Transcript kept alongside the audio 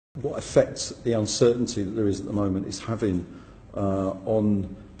what effect the uncertainty that there is at the moment is having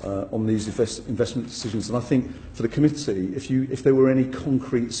on these investment decisions. And I think for the committee, if there were any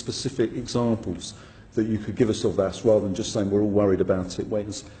concrete, specific examples that you could give us of that, rather than just saying we're all worried about it,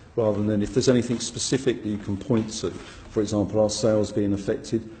 rather than if there's anything specific that you can point to, for example, are sales being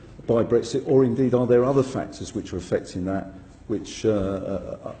affected by Brexit, or indeed are there other factors which are affecting that, which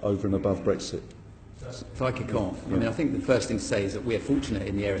over and above Brexit? If I kick off, I mean, I think the first thing to say is that we're fortunate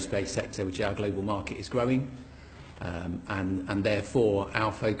in the aerospace sector, which our global market is growing, and therefore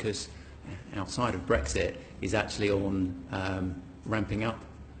our focus outside of Brexit is actually on ramping up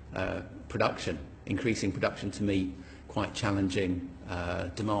production, increasing production to meet quite challenging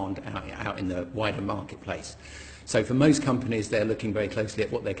demand out in the wider marketplace. So for most companies, they're looking very closely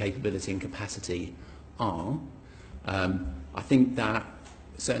at what their capability and capacity are. I think that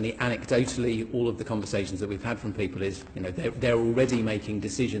certainly anecdotally, all of the conversations that we've had from people is, you know, they're already making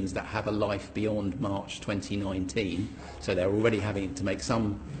decisions that have a life beyond March 2019. So they're already having to make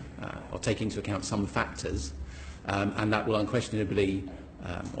some, or take into account some factors, and that will unquestionably,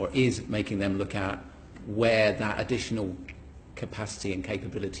 or is making them look at where that additional capacity and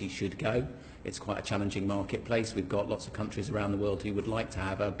capability should go. It's quite a challenging marketplace. We've got lots of countries around the world who would like to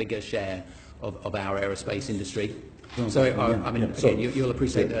have a bigger share of our aerospace industry. So, I mean, again, you'll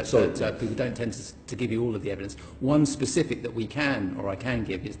appreciate that people don't tend to give you all of the evidence. One specific that we can, or I can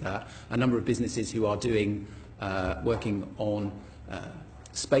give, is that a number of businesses who are doing, working on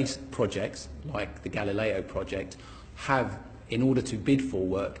space projects, like the Galileo project, have, in order to bid for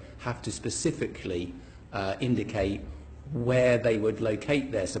work, have to specifically indicate where they would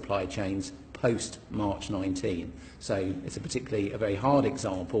locate their supply chains post March 19. So it's a very hard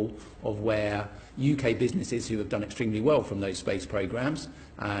example of where UK businesses who have done extremely well from those space programs,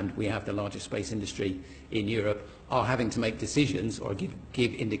 and we have the largest space industry in Europe, are having to make decisions or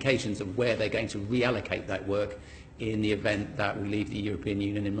give indications of where they're going to reallocate that work in the event that we leave the European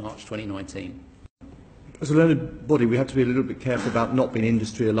Union in March 2019. As a learned body, we have to be a little bit careful about not being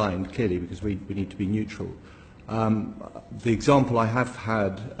industry aligned, clearly, because we need to be neutral. The example I have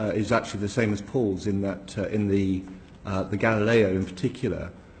had is actually the same as Paul's, in that in the Galileo in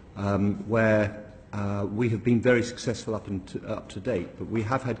particular, where we have been very successful up to date, but we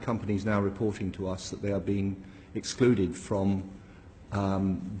have had companies now reporting to us that they are being excluded from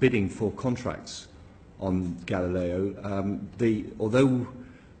bidding for contracts on Galileo. Although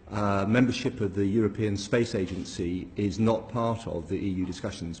membership of the European Space Agency is not part of the EU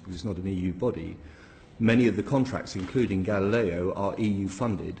discussions, because it's not an EU body, many of the contracts, including Galileo, are EU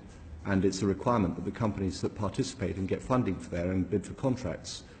funded, and it's a requirement that the companies that participate and get funding for there and bid for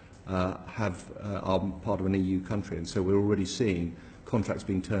contracts are part of an EU country. And so we're already seeing contracts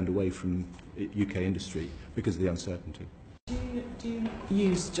being turned away from UK industry because of the uncertainty. Do you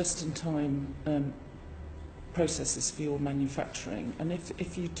use just-in-time processes for your manufacturing? And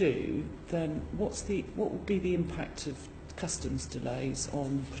if you do, then what would be the impact of customs delays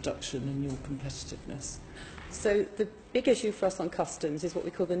on production and your competitiveness? So the big issue for us on customs is what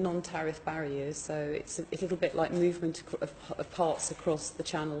we call the non-tariff barriers. So it's a little bit like movement of parts across the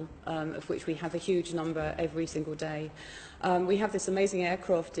channel, of which we have a huge number every single day. We have this amazing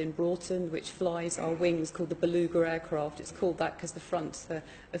aircraft in Broughton which flies our wings, called the Beluga aircraft. It's called that because the front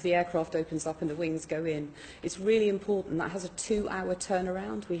of the aircraft opens up and the wings go in. It's really important. That has a 2-hour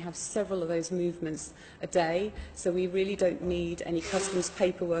turnaround. We have several of those movements a day, so we really don't need any customs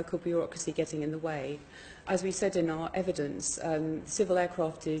paperwork or bureaucracy getting in the way. As we said in our evidence, civil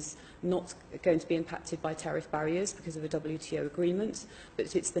aircraft is not going to be impacted by tariff barriers because of a WTO agreement,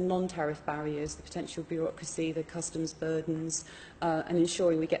 but it's the non-tariff barriers, the potential bureaucracy, the customs burdens, and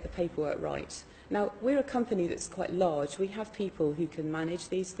ensuring we get the paperwork right. Now, we're a company that's quite large. We have people who can manage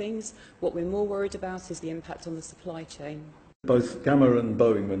these things. What we're more worried about is the impact on the supply chain. Both Gamma and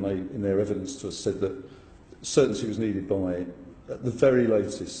Boeing, when they, in their evidence to us, said that certainty was needed by, at the very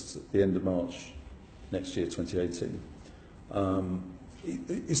latest, at the end of March next year, 2018.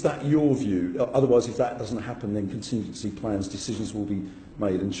 Is that your view? Otherwise, if that doesn't happen, then contingency plans, decisions will be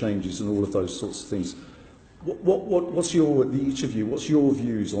made, and changes and all of those sorts of things. What's each of you, what's your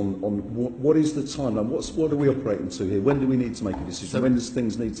views on what is the timeline? What are we operating to here? When do we need to make a decision? So, when does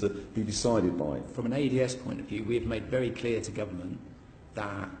things need to be decided by? From an ADS point of view, we have made very clear to government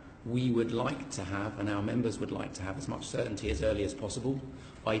that we would like to have, and our members would like to have, as much certainty as early as possible.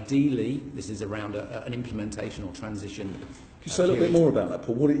 Ideally, this is around an implementation or transition. Could you say a little bit more about that,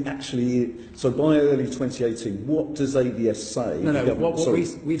 Paul? What it actually is? So by early 2018, what does ADS say? No, what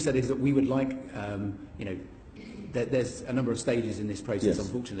we've said is that we would like, there's a number of stages in this process, Yes.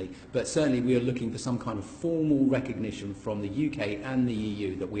 unfortunately, but certainly we are looking for some kind of formal recognition from the UK and the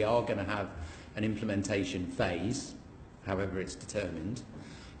EU that we are going to have an implementation phase, however it's determined.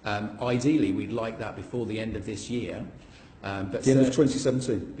 Ideally, we'd like that before the end of this year, but the end of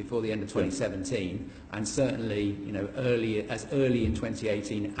 2017. before the end of 2017, and certainly, you know, as early in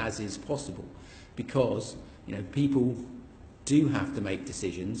 2018 as is possible, because, you know, people do have to make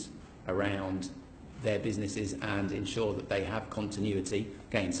decisions around their businesses and ensure that they have continuity.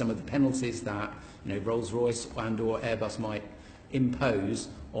 Again, some of the penalties that, you know, Rolls-Royce and/or Airbus might impose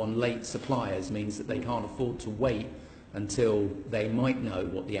on late suppliers means that they can't afford to wait until they might know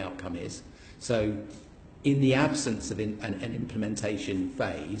what the outcome is. So, in the absence of an implementation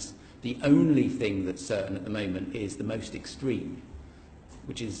phase, the only thing that's certain at the moment is the most extreme,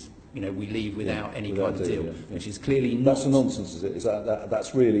 which is, you know, we leave without any kind of deal, which is clearly not... That's a nonsense, is it? Is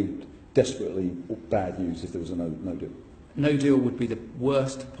that's really desperately bad news if there was a no deal? No deal would be the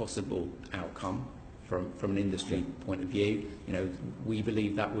worst possible outcome from an industry point of view. You know, we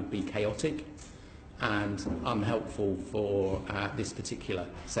believe that would be chaotic and unhelpful for this particular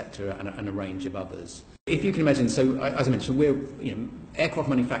sector and a range of others. If you can imagine, so as I mentioned, we're, you know, aircraft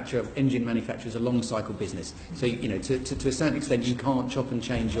manufacturer, engine manufacturer is a long cycle business. So, you know, to a certain extent, you can't chop and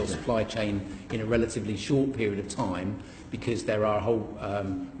change your supply chain in a relatively short period of time, because there are a whole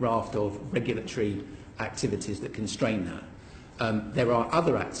raft of regulatory activities that constrain that. There are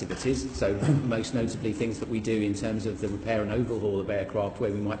other activities, so most notably things that we do in terms of the repair and overhaul of aircraft,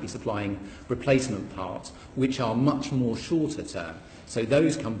 where we might be supplying replacement parts, which are much more shorter term. So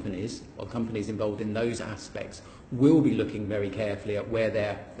those companies, or companies involved in those aspects, will be looking very carefully at where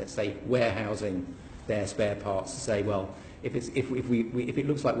they're, let's say, warehousing their spare parts, to say, well, if it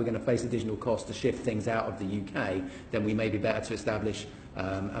looks like we're going to face additional costs to shift things out of the UK, then we may be better to establish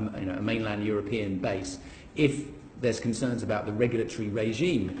a mainland European base. If there's concerns about the regulatory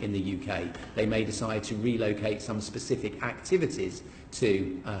regime in the UK, they may decide to relocate some specific activities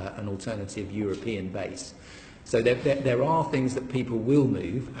to an alternative European base. So there are things that people will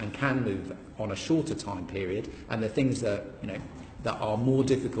move and can move on a shorter time period, and there are things that, you know, that are more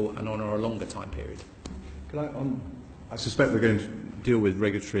difficult and on a longer time period. I suspect we're going to deal with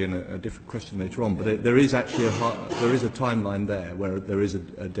regulatory in a different question later on, but there is actually a timeline there where there is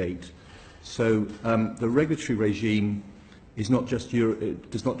a date. So the regulatory regime is not just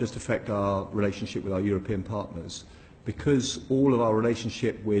it does not just affect our relationship with our European partners, because all of our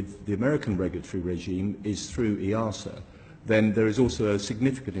relationship with the American regulatory regime is through EASA. Then there is also a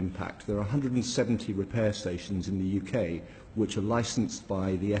significant impact. There are 170 repair stations in the UK which are licensed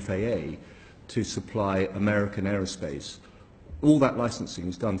by the FAA to supply American Aerospace. All that licensing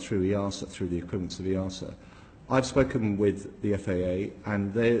is done through EASA, through the equivalents of EASA. I've spoken with the FAA,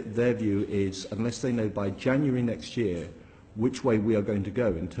 and their view is, unless they know by January next year which way we are going to go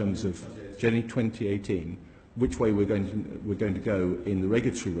in terms of January 2018, which way we're going to go in the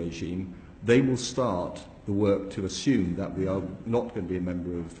regulatory regime, they will start the work to assume that we are not going to be a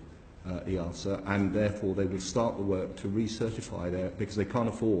member of EASA, and therefore they will start the work to recertify there, because they can't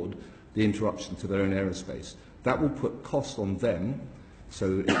afford the interruption to their own aerospace. That will put cost on them,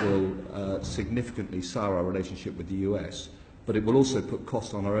 so it will significantly sour our relationship with the US, but it will also put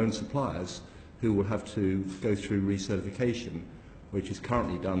cost on our own suppliers, who will have to go through recertification, which is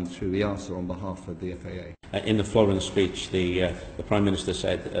currently done through EASA on behalf of the FAA. In the Florence speech, the Prime Minister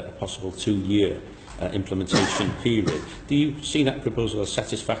said a possible 2-year implementation period. Do you see that proposal as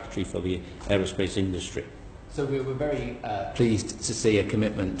satisfactory for the aerospace industry? So we were very pleased to see a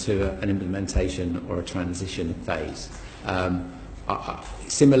commitment to an implementation or a transition phase.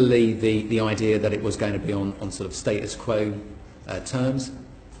 Similarly, the idea that it was going to be on sort of status quo terms,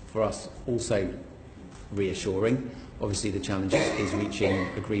 for us also reassuring. Obviously the challenge is reaching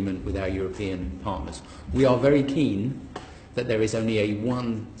agreement with our European partners. We are very keen that there is only a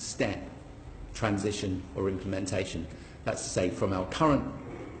one-step transition or implementation. That's to say, from our current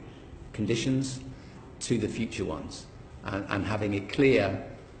conditions to the future ones, and having a clear,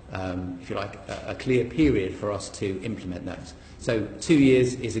 if you like, a clear period for us to implement that. So 2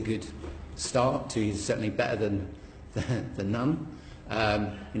 years is a good start. 2 years is certainly better than none.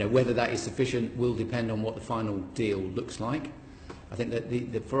 You know, whether that is sufficient will depend on what the final deal looks like. I think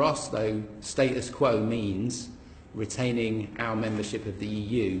that for us, though, status quo means retaining our membership of the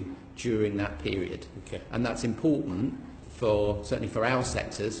EU during that period. Okay. And that's important certainly for our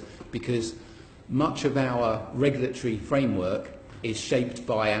sectors, because much of our regulatory framework is shaped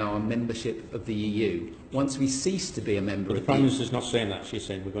by our membership of the EU. Once we cease to be a member But of the Prime Minister's not saying that. She's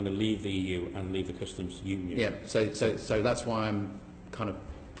saying we're going to leave the EU and leave the customs union. Yeah, so that's why I'm kind of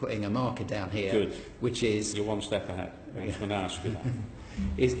putting a marker down here, Good. which is You're one step ahead. I was going to ask you that.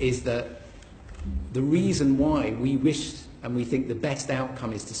 is that the reason why we wish and we think the best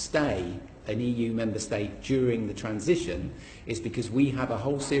outcome is to stay an EU member state during the transition is because we have a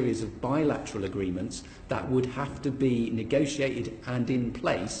whole series of bilateral agreements that would have to be negotiated and in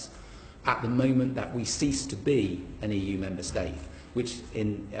place at the moment that we cease to be an EU member state, which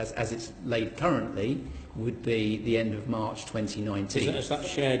as it's laid currently would be the end of March 2019. Is that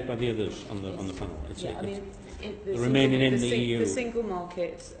shared by the others on the panel? Yeah, I mean, remaining in the EU. The single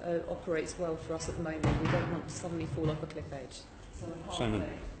market operates well for us at the moment. We don't want to suddenly fall off a cliff edge. Simon.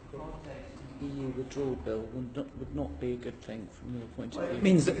 EU withdrawal bill would not be a good thing from your point of view. It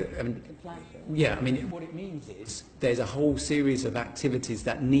means that, what it means is there's a whole series of activities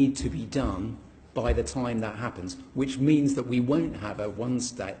that need to be done by the time that happens, which means that we won't have a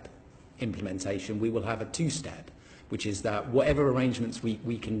one-step implementation, we will have a two-step, which is that whatever arrangements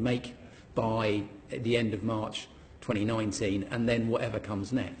we can make by the end of March 2019, and then whatever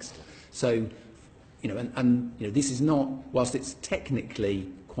comes next. So, this is not, whilst it's technically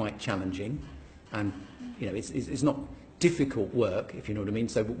quite challenging, and it's not difficult work, if you know what I mean.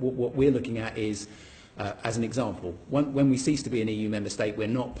 So what we're looking at is, as an example, when we cease to be an EU member state, we're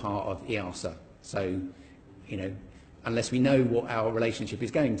not part of EASA. So, unless we know what our relationship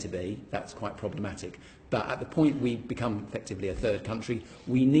is going to be, that's quite problematic. But at the point we become effectively a third country,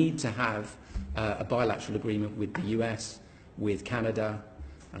 we need to have a bilateral agreement with the US, with Canada,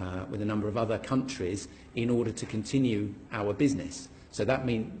 with a number of other countries in order to continue our business. So that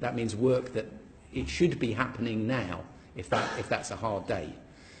means work that it should be happening now, if that's a hard day.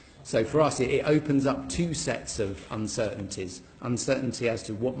 So for us, it opens up two sets of uncertainties. Uncertainty as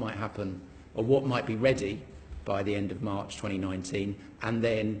to what might happen or what might be ready by the end of March 2019, and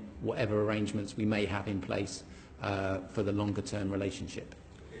then whatever arrangements we may have in place for the longer term relationship.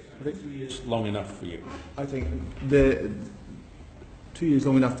 I think 2 years long enough for you. I think 2 years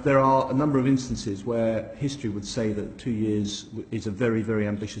long enough. There are a number of instances where history would say that 2 years is a very, very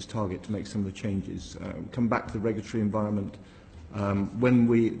ambitious target to make some of the changes. Come back to the regulatory environment.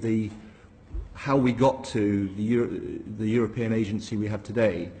 How we got to the European agency we have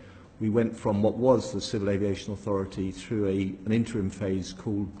today, we went from what was the Civil Aviation Authority through an interim phase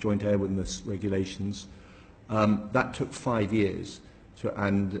called Joint Airworthiness Regulations. That took 5 years.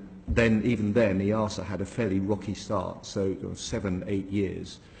 And then, even then, EASA had a fairly rocky start, so 7, 8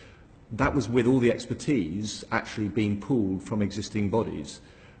 years. That was with all the expertise actually being pulled from existing bodies.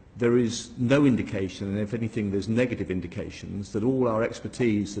 There is no indication, and if anything, there's negative indications, that all our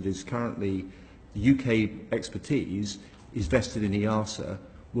expertise that is currently UK expertise is vested in EASA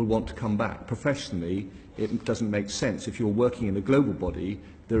will want to come back. Professionally, it doesn't make sense. If you're working in a global body,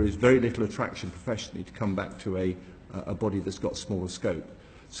 there is very little attraction professionally to come back to a body that's got smaller scope.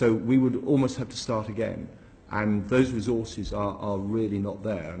 So we would almost have to start again, and those resources are really not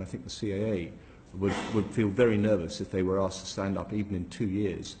there, and I think the CAA would feel very nervous if they were asked to stand up even in 2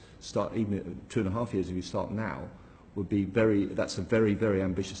 years, even 2.5 years if you start now, that's a very, very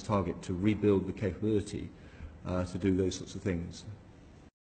ambitious target to rebuild the capability to do those sorts of things.